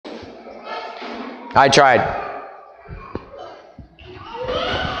I tried.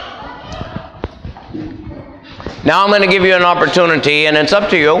 Now I'm going to give you an opportunity, and it's up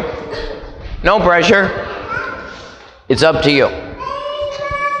to you. No pressure. It's up to you.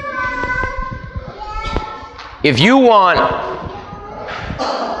 If you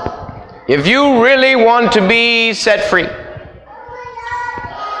really want to be set free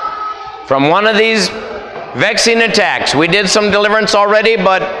from one of these vexing attacks, we did some deliverance already,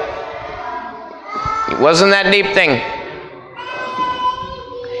 but it wasn't that deep thing.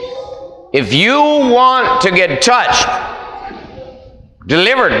 If you want to get touched,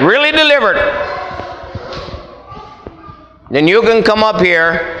 delivered, really delivered, then you can come up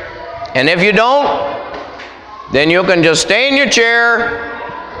here, and if you don't, then you can just stay in your chair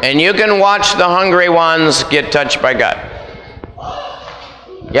and you can watch the hungry ones get touched by God.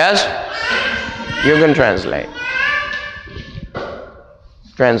 Yes? You can translate.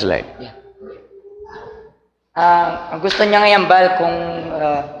 Translate. Ang gusto niya ngayon, Bal, kung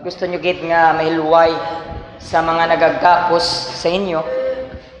gusto niyo git nga mahiluway sa mga nagagapos sa inyo,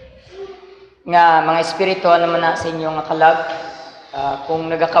 nga mga espiritual naman na sa inyo nga kalag,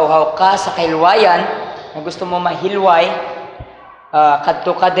 kung nagakauhaw ka sa kahiluwayan, na gusto mo mahilway,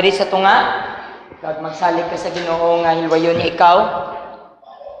 kadto ka diri sa tunga, kag magsalig ka sa Ginoo nga hilwayon niya ikaw,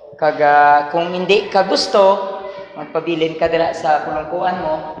 kag kung hindi ka gusto, magpabilin ka dira sa kulungkuan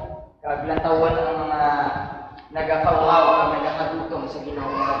mo, kag lantawan ang mga nagakauhaw, kag nagakagutom sa Ginoo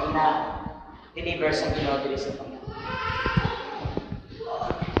nga gina-deliver sa Ginoo diri sa tunga.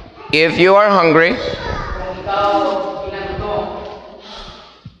 If you are hungry, kung ikaw kinagutom,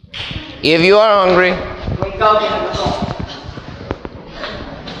 if you are hungry,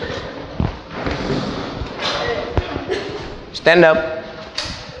 stand up.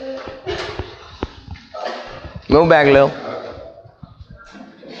 Move back a little.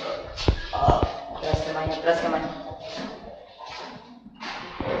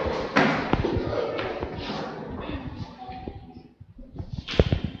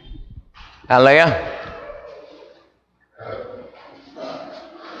 Hallelujah.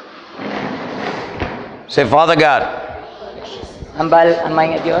 Say, Father God, Ambal,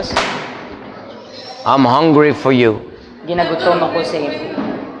 amay nga Diyos, I'm hungry for you. ginagutom ako sa iyo.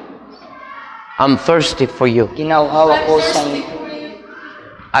 I'm thirsty for you. Ginauhaw ako sa iyo.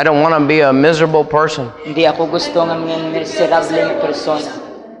 I don't want to be a miserable person. Hindi ako gusto ng miserable na persona.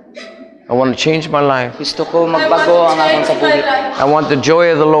 I want to change my life. Gusto ko magbago ang akong kabuhi. I want the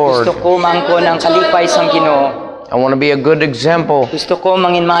joy of the Lord. Gusto ko maangkon ang kalipay sa Ginoo. I want to be a good example Gusto ko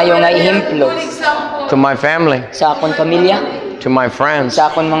mangin maayo nga ehemplo to my family, sa akong pamilya, to my friends, sa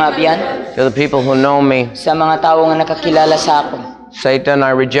akong mga biyan, to the people who know me. sa mga tawo nga nakakilala sa akon. Satan,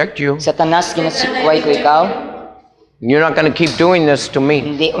 I reject you. Satanas, ginasikway ko ikaw. You're not going to keep doing this to me.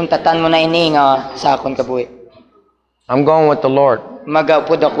 Hindi untatan mo na ini nga sa akong kabuhi. I'm going with the Lord,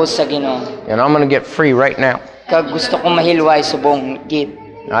 Magaupod ako sa Ginoo. and I'm going to get free right now. Kag gusto kong mahilway subong gid.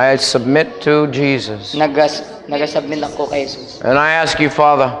 I submit to Jesus. Nagasubmit ako kay Jesus. And I ask you,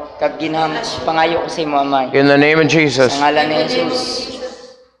 Father, Kag pangayo ko sa imo, Amay. in the name of Jesus, Sa ngalan ni Jesus,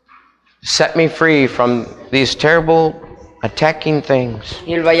 set me free from these terrible attacking things.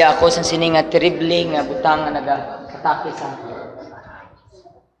 hilwaya ako sa sini nga terrible nga butang nga nag-atake sa akin.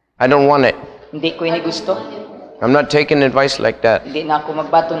 I don't want it. Hindi ko ini gusto. I'm not taking advice like that. Hindi na ako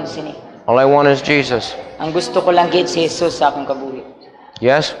magbaton sini. All I want is Jesus. Ang gusto ko lang gid si Jesus sa akong kabuhi.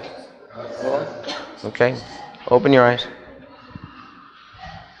 Yes? Okay. Open your eyes.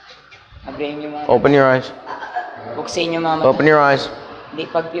 Abrihin niyo mga. Open your eyes. Buksin niyo mga. Open your eyes. Hindi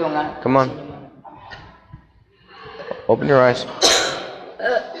pagpiyo nga. Come on. Open your eyes.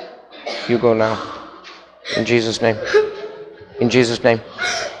 You go now. In Jesus' name. In Jesus' name.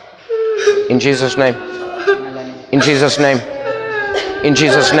 In Jesus' name. In Jesus' name. In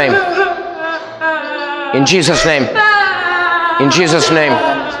Jesus' name. In Jesus' name. In Jesus' name.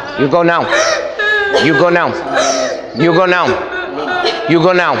 You go now. You go now. You go now. You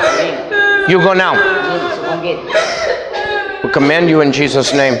go now. You go now. We command you in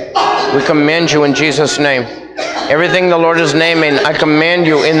Jesus' name. We command you in Jesus' name. Everything the Lord is naming, I command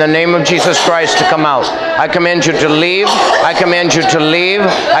you in the name of Jesus Christ to come out. I command you to leave. I command you to leave.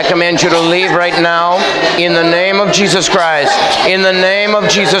 I command you to leave right now in the name of Jesus Christ. In the name of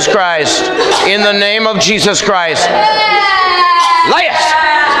Jesus Christ. In the name of Jesus Christ. Liars!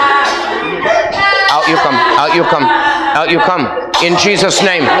 Out you come. Out you come. Out you come. In Jesus'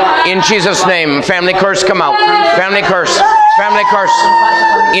 name. In Jesus' name. Family curse, come out. Family curse. Family curse.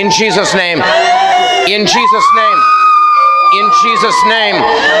 In Jesus' name. In Jesus' name. In Jesus' name.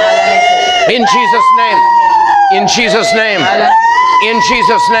 In Jesus' name. In Jesus' name. In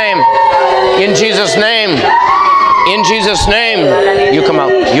Jesus' name. In Jesus' name. In Jesus' name. You come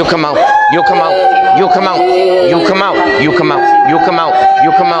out. You come out. You come out. You come out. You come out. You come out. You come out.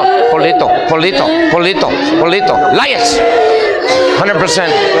 You come out. Polito. Polito. Polito. Polito. Liars. 100%.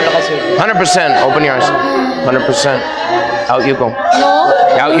 100%. Open your eyes. 100%. Out you go.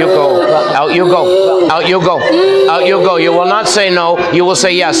 Out you go. Out you go. Out you go. Out you go. You will not say no. You will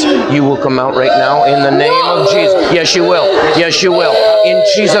say yes. You will come out right now in the name of Jesus. Yes, you will. Yes, you will. In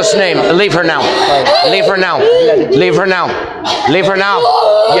Jesus' name. Leave her now. Leave her now. Leave her now. Leave her now.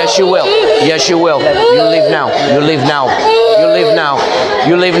 Yes, you will. Yes, you will. You leave now. You leave now. You leave now.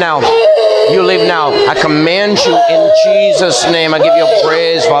 You leave now. You leave now. I command you in Jesus' name. I give you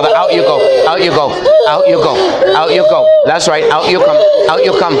praise, Father. Out you go. Out you go. Out you go. Out you go. That's right. Out you come. Out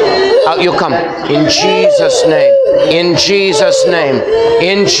you come. Out you come. In Jesus' name. In Jesus' name.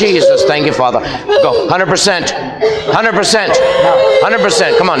 In Jesus. Thank you, Father. Go. 100%. 100%.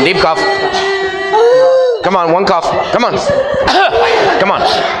 100%. Come on. Deep cough. Come on. One cough. Come on. Come on.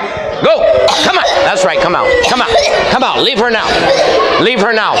 Go. Come on. That's right. Come out. Come out. Come out. Leave her now. Leave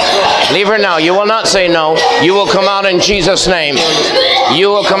her now. Leave her now. You will not say no. You will come out in Jesus' name. You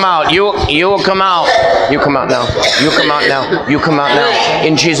will come out. You will come out. You come out now. You come out now. You come out now.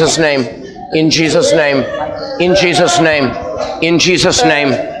 In Jesus' name. In Jesus' name. In Jesus' name. In Jesus'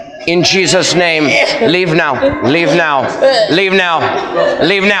 name. In Jesus' name. Leave now. Leave now. Leave now.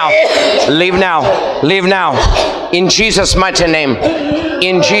 Leave now. Leave now. Leave now. In Jesus' mighty name.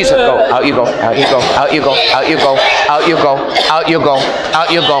 In Jesus, go. Out you go. Out you go. Out you go. Out you go. Out you go. Out you go.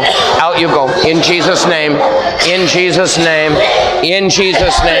 Out you go. Out you go. In Jesus' name. In Jesus' name. In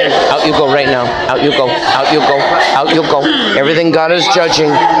Jesus' name. Out you go right now. Out you go. Out you go. Out you go. Everything God is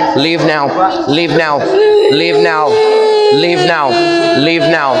judging. Leave now. Leave now. Leave now. Leave now. Leave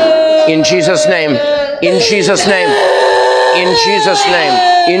now. In Jesus' name. In Jesus' name. In Jesus'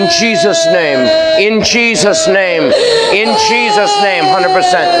 name. In Jesus' name. In Jesus' name. In Jesus' name.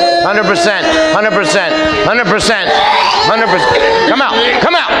 100%. 100%. 100%. 100%. 100%. Come out.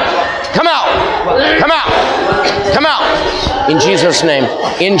 Come out. Come out. Come out. Come out. In Jesus' name.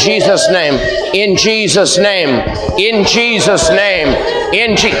 In Jesus' name. In Jesus' name. In Jesus' name.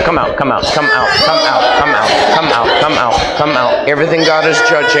 Come out. Come out. Come out. Come out. Come out. Come out. Come out. Come out. Everything God is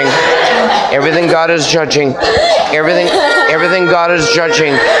judging. Everything God is judging. Everything God is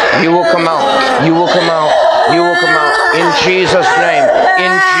judging. You will come out. You will come out. You will come out. In Jesus' name.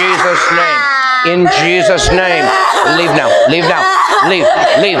 In Jesus' name. In Jesus' name. Leave now. Leave now. Leave.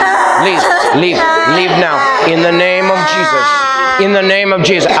 Leave. Leave. Leave. Leave now. In the name of Jesus. In the name of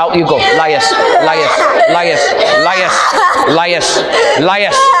Jesus. Out you go. Liars. Liars. Liars. Liars. Liars.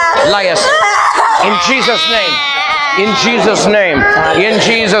 Liars. Liars. In Jesus' name. In Jesus' name. In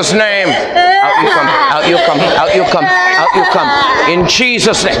Jesus' name. Out you come. Out you come. Out you come. Out you come. In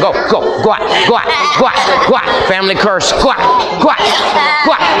Jesus' name. Go. Go. Go out. Go out. Go out. Go out. Family curse. Go out. Go out.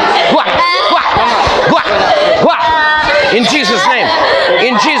 Go out. Go out. Go out. Go out. Go out. In Jesus' name.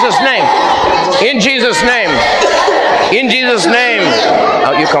 In Jesus' name. In Jesus' name. In Jesus' name.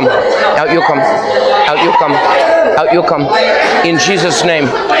 Out you come. Out you come. Out you come. Out you come. In Jesus' name.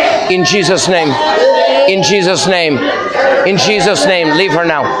 In Jesus' name. In Jesus' name. In Jesus' name. Leave her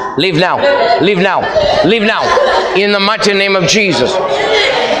now. Leave now. Leave now. Leave now. In the mighty name of Jesus.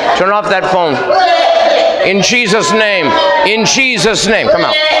 Turn off that phone. In Jesus' name. In Jesus' name. Come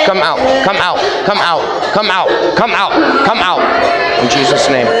out. Come out. Come out. Come out. Come out. Come out. Come out. In Jesus'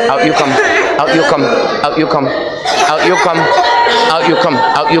 name. Out you come. Out you come. Out you come. Out you come. Out you come.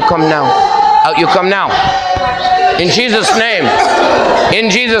 Out you come now. Out you come now. In Jesus' name. In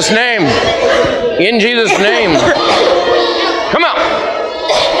Jesus' name. In Jesus' name. Come out.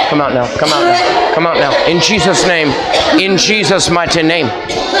 Come out now. Come out now. Come out now. In Jesus' name. In Jesus' mighty name.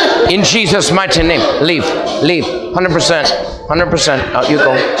 In Jesus' mighty name. Leave. Leave. 100%. 100%. Out you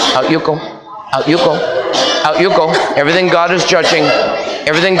go. Out you go. Out you go. Out you go. Everything God is judging.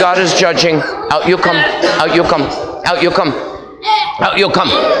 Everything God is judging. Out you come. Out you come. Out you come. Out you come.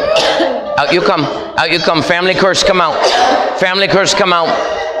 Out you come. Out you come. Family curse, come out. Family curse, come out.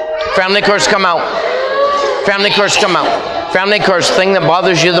 Family curse, come out. Family curse, come out. Family curse, thing that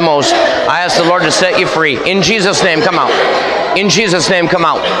bothers you the most. I ask the Lord to set you free. In Jesus' name, come out. In Jesus' name, come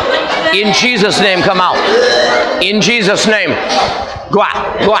out. In Jesus' name, come out. In Jesus' name. Go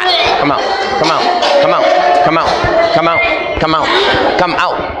out. Go out. Come out. Come out. Come out. Come out. Come out. Come out. Come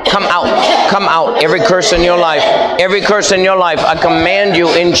out. Come out. Come out. Every curse in your life. Every curse in your life. I command you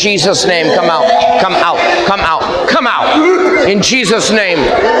in Jesus' name. Come out. Come out. Come out. Come out. In Jesus' name.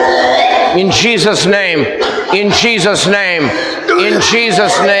 In Jesus' name. In Jesus' name. In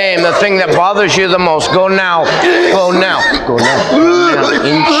Jesus' name. The thing that bothers you the most. Go now. Go now. Go now.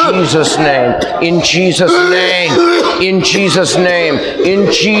 In Jesus' name. In Jesus' name. In Jesus' name.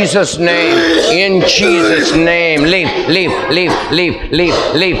 In Jesus' name. In Jesus' name. Leave.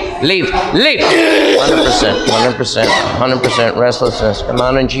 100% restlessness. Come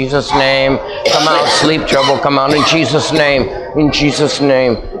out in Jesus' name. Come out sleep trouble. Come out in Jesus' name. In Jesus'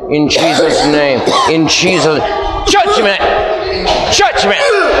 name. In Jesus' name. In Jesus' judgment.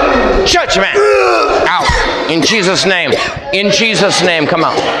 Out. In Jesus' name. In Jesus' name. Come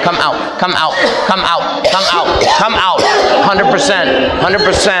out.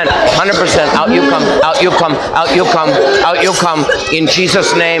 100%. Out you come. In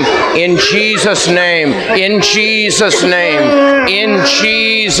Jesus' name. In Jesus' name. In Jesus' name. In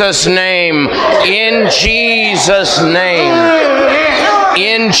Jesus' name. In Jesus' name.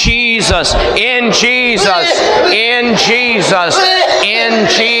 In Jesus, in Jesus, in Jesus, in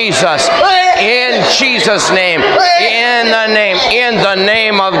Jesus, in Jesus' name, in the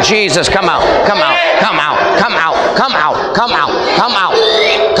name of Jesus. Come out,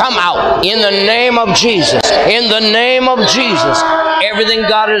 in the name of Jesus, in the name of Jesus. Everything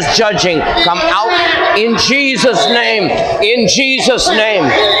God is judging, come out in Jesus' name, in Jesus' name,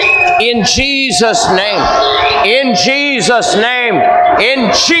 in Jesus' name, in Jesus' name,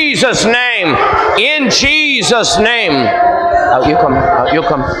 in Jesus' name, in Jesus' name. Out you come, out you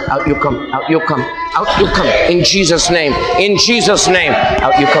come, out you come, out you come, out you come, in Jesus' name, in Jesus' name.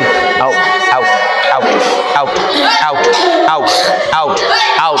 Out you come, out.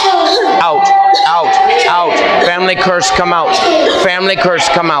 Family curse, come out. Family curse,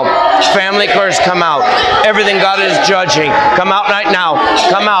 come out. Family curse, come out. Everything God is judging, come out right now.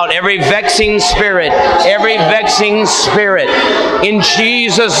 Come out. Every vexing spirit, in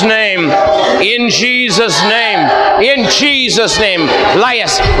Jesus' name, in Jesus' name, in Jesus' name.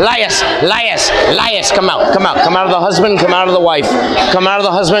 Lias. Come out of the husband, come out of the wife. Come out of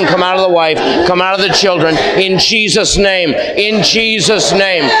the husband, come out of the wife. Come out of the children. In Jesus' name, in Jesus'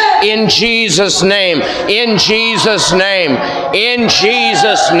 name, in Jesus' name, in Jesus' name, in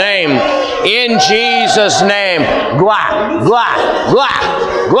Jesus' name, in Jesus' name. Gua.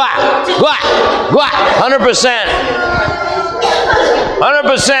 100%.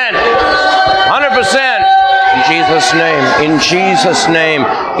 In Jesus' name, in Jesus' name,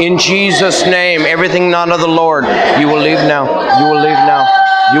 in Jesus' name. Everything not of the Lord, you will leave now. You will leave now.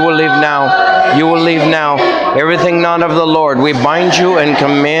 You will leave now. You will leave now. Everything not of the Lord, we bind you and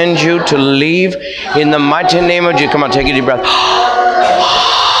command you to leave in the mighty name of Jesus. Come on, take a deep breath.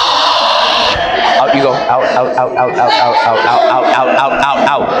 Out you go. Out.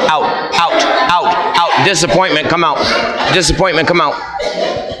 Disappointment, come out. Disappointment, come out.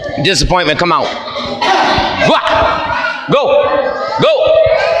 Disappointment, come out. Go.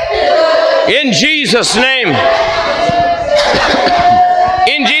 In Jesus' name.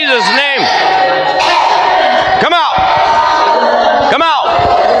 In Jesus' name. Come out.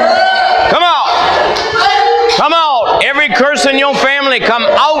 Every curse in your family, come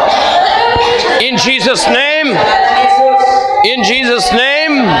out. In Jesus' name. In Jesus'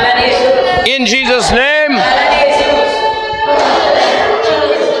 name. In Jesus' name.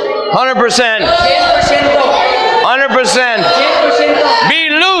 100%. 100%. Be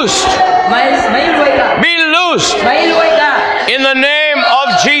loosed. Be loosed. In the name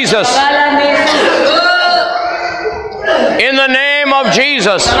of Jesus. In the name of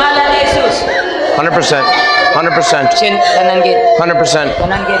Jesus. 100%. 100%. 100%. 100%.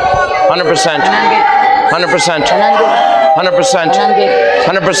 100%. 100%.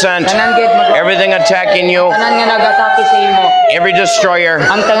 Everything attacking you. Every destroyer.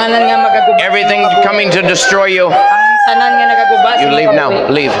 Everything coming to destroy you. You leave now.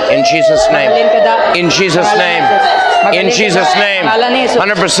 Leave. In Jesus' name. In Jesus' name. In Jesus' name.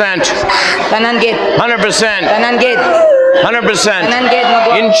 100%. 100%. 100%.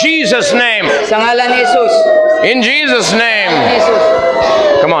 In Jesus' name. In Jesus' name.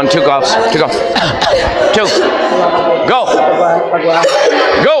 Come on, 2 coughs. 2 coughs. 2. Go.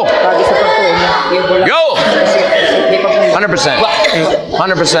 Go. Go. 100%.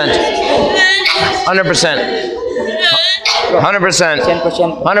 100%. 100%. 100%. 100%.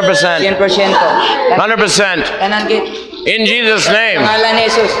 100%. In Jesus' name.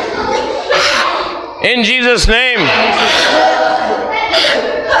 In Jesus' name.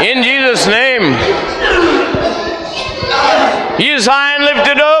 In Jesus' name. He is high and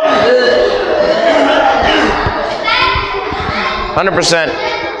lifted up. 100%.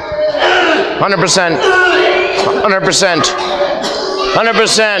 100%. 100%.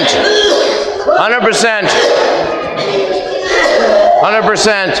 100%. 100%.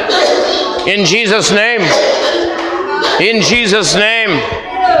 100%. In Jesus' name. In Jesus' name.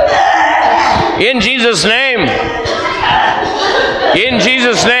 In Jesus' name. In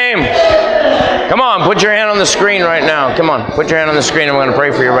Jesus' name. Come on, put your hand on the screen right now. Come on, put your hand on the screen. I'm going to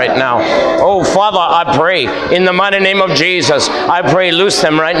pray for you right now. Oh, Father, I pray in the mighty name of Jesus. I pray, loose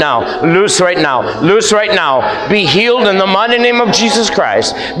them right now. Loose right now. Loose right now. Be healed in the mighty name of Jesus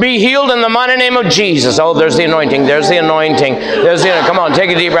Christ. Be healed in the mighty name of Jesus. Oh, there's the anointing. There's the anointing. There's the anointing. Come on, take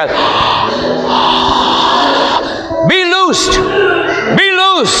a deep breath. Be loosed. Be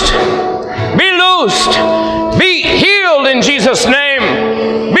loosed. Be loosed. Be healed in Jesus'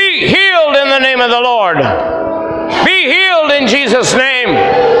 name. Be healed in the name of the Lord. Be healed in Jesus' name.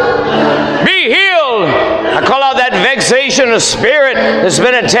 Be healed. I call out that vexation of spirit that's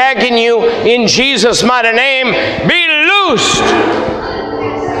been attacking you in Jesus' mighty name. Be loosed.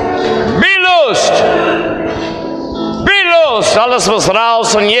 Be loosed. Be loosed. Alles was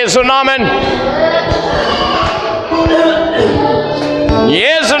raus in Jesu Namen.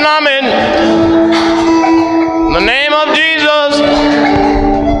 Jesu Namen. In the name of Jesus.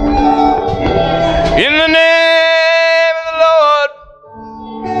 In the name of the Lord.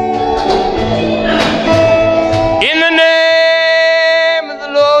 In the name of the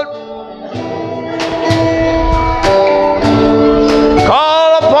Lord. Call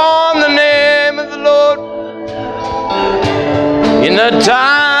upon the name of the Lord. In the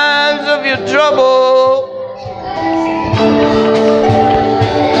times of your trouble.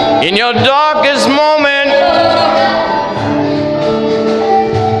 In your darkest moment.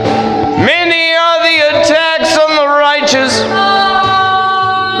 Many are the attacks on the righteous,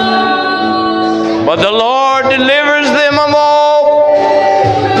 but the Lord delivers them of all.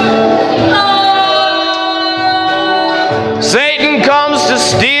 Satan comes to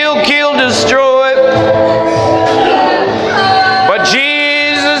steal, kill, destroy, but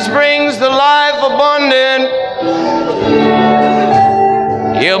Jesus brings the life abundant.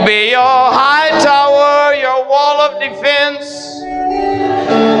 He'll be your high tower, your wall of defense,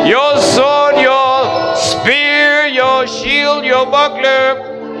 your sword, your spear, your shield, your buckler,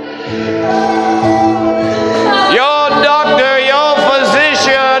 your doctor, your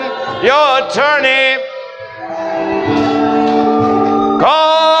physician, your attorney.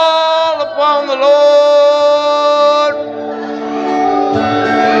 Call upon the Lord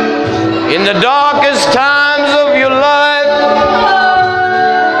in the darkest times of your life,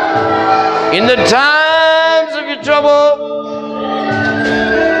 in the times of your trouble.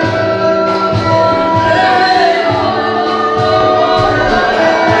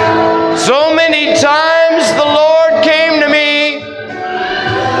 So many times the Lord came to me.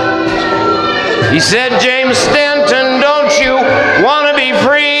 He said, James Stanton, don't you want to be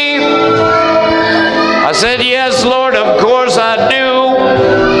free? I said, yes, Lord, of course I do.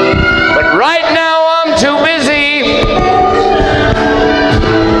 But right now I'm too busy.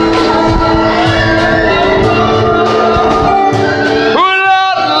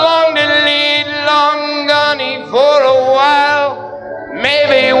 For a while,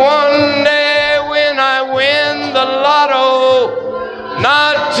 maybe one day when I win the lotto,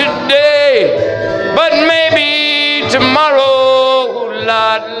 not today, but maybe tomorrow.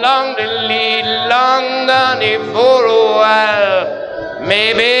 Lord, long to lead, long gone for a while,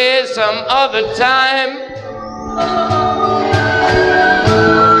 maybe some other time.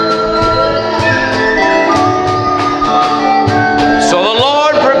 So the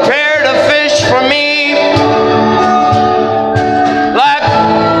Lord prepared a fish for me.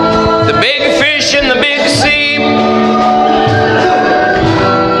 In the big sea,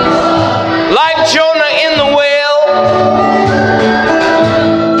 like Jonah in the whale,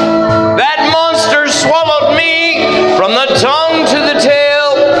 that monster swallowed me from the tongue to the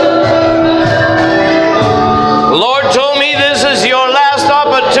tail. The Lord told me this is your last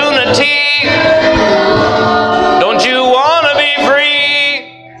opportunity. Don't you want to be free?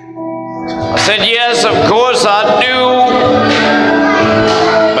 I said, yes, of course I do.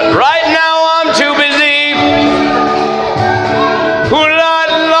 But right now too busy.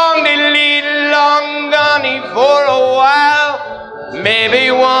 Long gone for a while.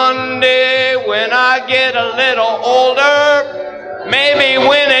 Maybe one day when I get a little older. Maybe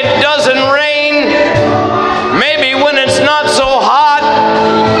when it doesn't rain. Maybe when it's not so hot.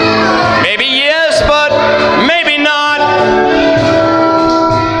 Maybe yes, but maybe not.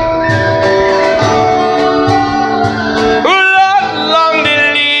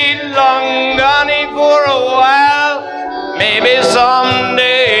 For a while, maybe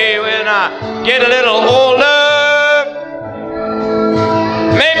someday when I get a little older,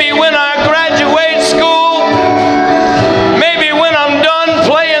 maybe when I graduate school, maybe when I'm done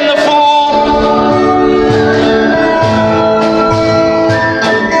playing the fool.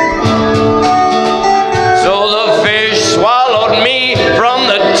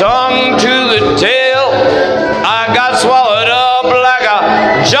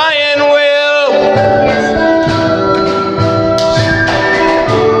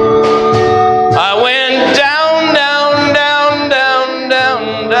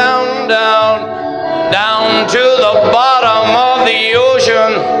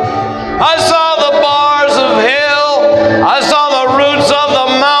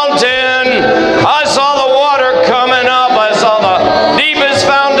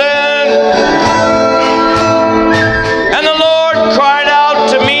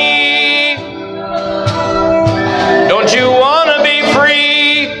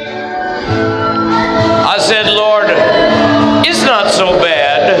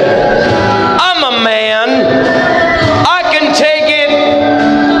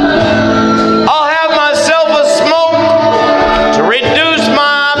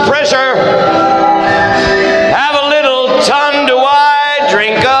 pressure. Have a little ton do I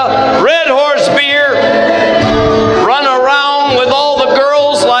drink a Red Horse beer. Run around with all the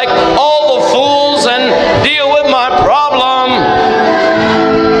girls like all the fools and deal with my problem.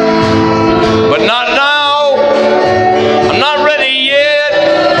 But not now. I'm not ready yet.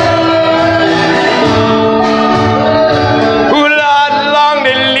 Ooh, long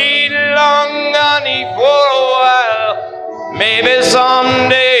to lead long honey for a while. Maybe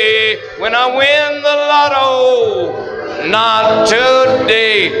someday when I win the lotto. Not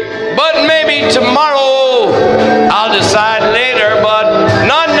today, but maybe tomorrow. I'll decide later, but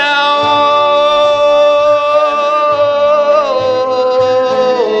not now.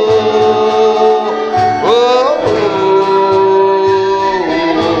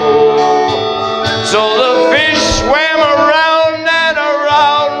 So the fish swam around and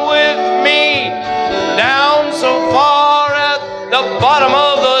around with me, down so far at the bottom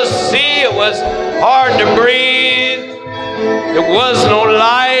of the sea it was hard to breathe. There was no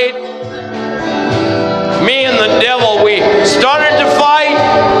light. Me and the devil, we started to fight.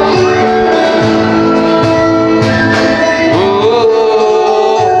 Ooh,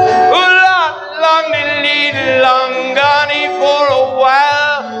 long gone for a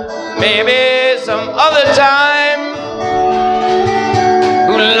while. Maybe some other time.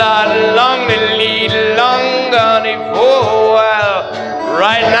 Ooh, long gone for a while.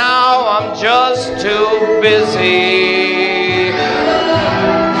 Right now I'm just too busy.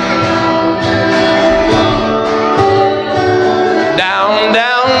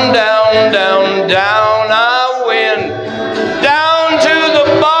 Down I went, down to the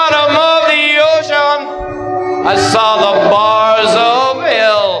bottom of the ocean. I saw the bars of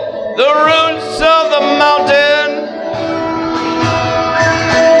hell, the roots of the mountain.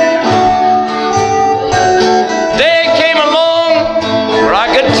 They came along where I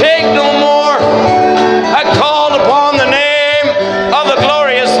could take no more. I called upon the name of the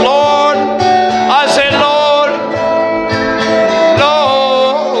glorious Lord. I said, Lord,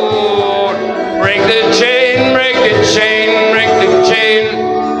 break the chain, break the chain, break the chain,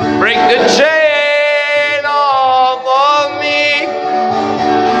 break the chain off of me.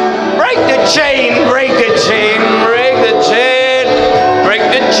 Break the chain, break the chain, break the chain, break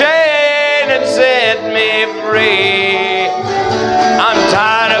the chain and set me free. I'm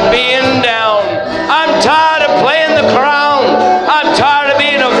tired of being down. I'm tired of playing the clown. I'm tired of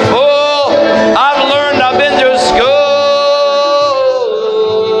being a fool. I've learned, I've been through school.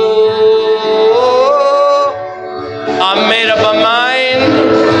 I made up my mind.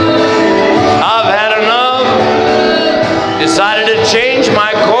 I've had enough. Decided to change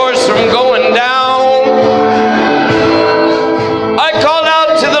my course from going down. I called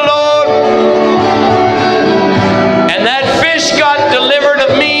out to the Lord, and that fish got delivered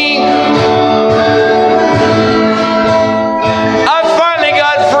of me. I finally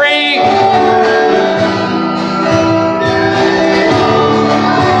got free.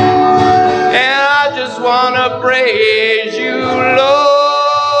 And I just want to praise you,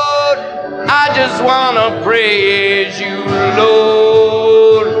 Lord. I just want to praise you,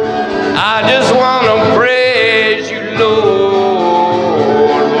 Lord. I just want to praise you,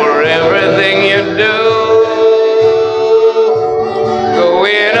 Lord, for everything you do.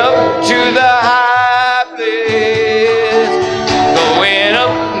 Going up to the high place. Going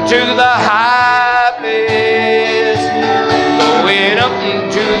up to the high place. Going up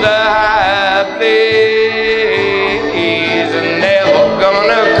to the high place. And never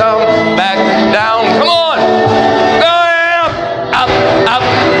gonna come back down. Come on. Going up, up, up,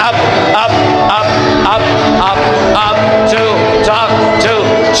 up, up, up, up, up, up to talk to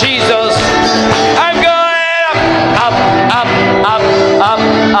Jesus. I'm going up, up, up, up, up,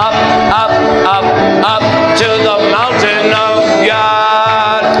 up, up, up, up to the mountain of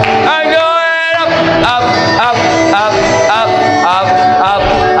God. I'm going up, up, up, up, up, up, up,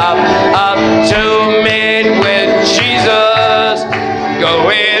 up, up to meet with Jesus.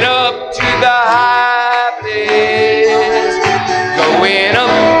 Going up to the high place. Going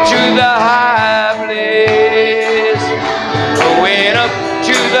up to the high place. Going up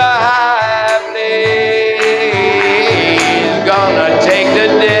to the high place. Gonna take the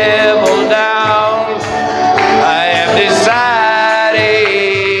devil down. I have decided.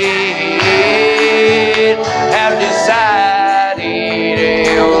 Have decided.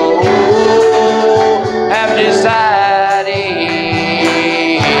 Oh, have decided.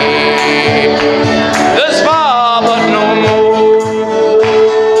 Thus far, but no more.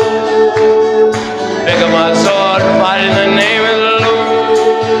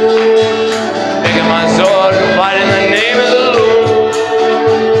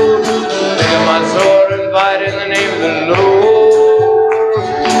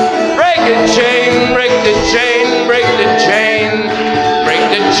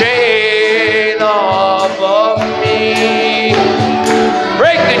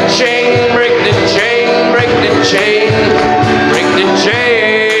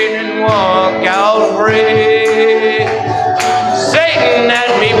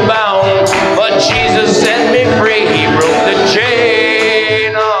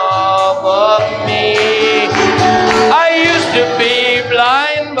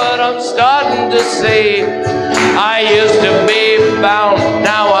 say, I used to be bound,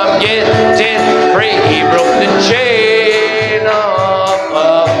 now I'm getting free. He broke the chain off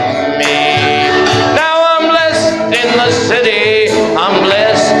of me. Now I'm blessed in the city, I'm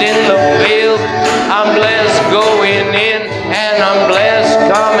blessed in the field, I'm blessed going in, and I'm blessed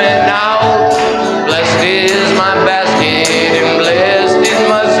coming out. Blessed is my basket, and blessed is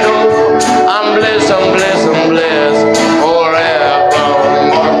my store. I'm blessed, I'm blessed, I'm blessed forevermore.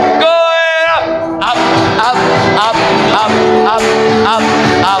 Going up, up, up, up, up, up, up,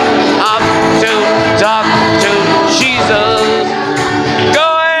 up, up to talk to Jesus.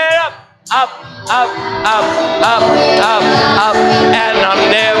 Going up, up, up, up, up,